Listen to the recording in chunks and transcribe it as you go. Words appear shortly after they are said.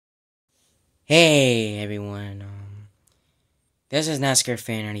Hey everyone, this is NASCAR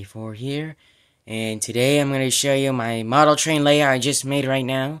Fan 94 here, and today I'm going to show you my model train layout I just made right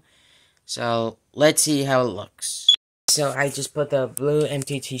now. So let's see how it looks. So I just put the blue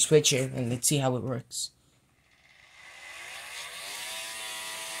MTT switcher, and let's see how it works.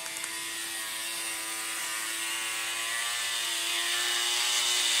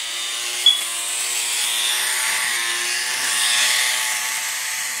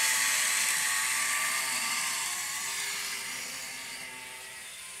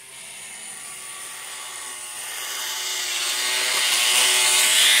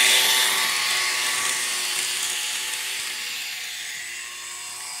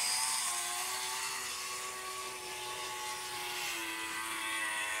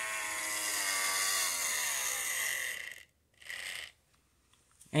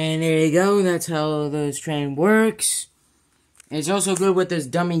 And there you go, that's how this train works. It's also good with this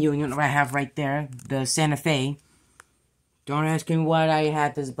dummy unit I have right there, the Santa Fe. Don't ask me why I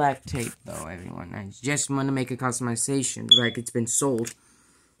had this black tape, though, everyone. I just want to make a customization, like it's been sold,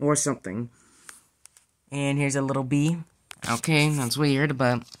 or something. And here's a little bee. Okay, that's weird,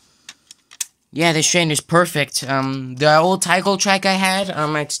 but yeah, this train is perfect. The old Tyco track I had,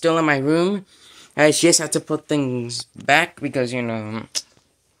 it's still in my room. I just have to put things back because, you know,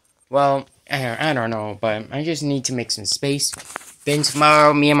 well, I don't know, but I just need to make some space. Then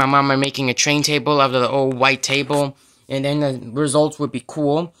tomorrow, me and my mom are making a train table out of the old white table, and then the results would be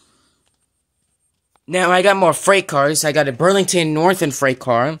cool. Now, I got more freight cars. I got a Burlington Northern freight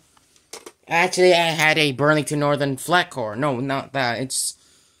car. Actually, I had a Burlington Northern flat car. No, not that. It's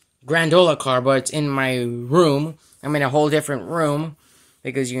Grandola car, but it's in my room. I'm in a whole different room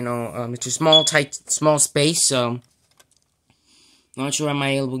because, you know, it's a small space, so not sure I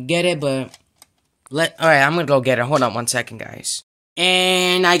might be able to get it, but alright, I'm gonna go get it. Hold on 1 second, guys.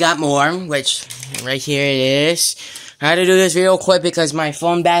 And I got more, which right here it is. I had to do this real quick because my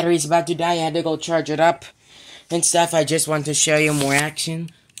phone battery is about to die. I had to go charge it up and stuff. I just want to show you more action.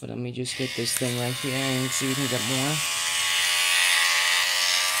 But let me just get this thing right here and see if we can get more.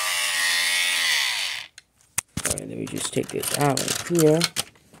 Alright, let me just take this out right here.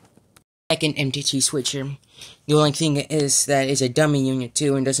 Second MTT switcher. The only thing is that it's a dummy unit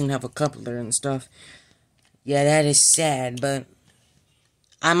too and doesn't have a coupler and stuff. Yeah, that is sad, but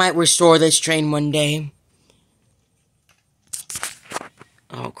I might restore this train one day.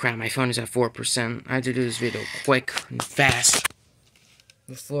 Oh crap, my phone is at 4%. I have to do this video quick and fast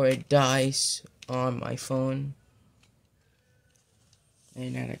before it dies on my phone.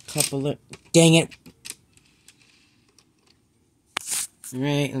 And add a couple of... Dang it!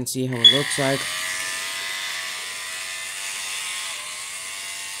 Alright, let's see how it looks like.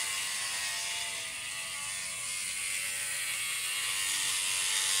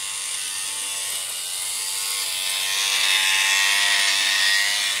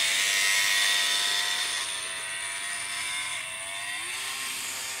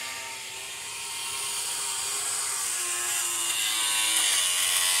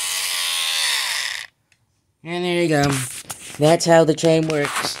 And there you go. That's how the train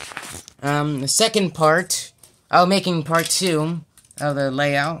works. The second part, making part 2 of the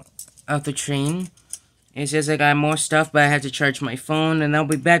layout of the train. It's just I got more stuff, but I had to charge my phone, and I'll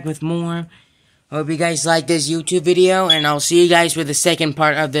be back with more. Hope you guys like this YouTube video, and I'll see you guys with the second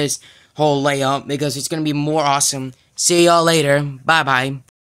part of this whole layout, because it's going to be more awesome. See y'all later. Bye-bye.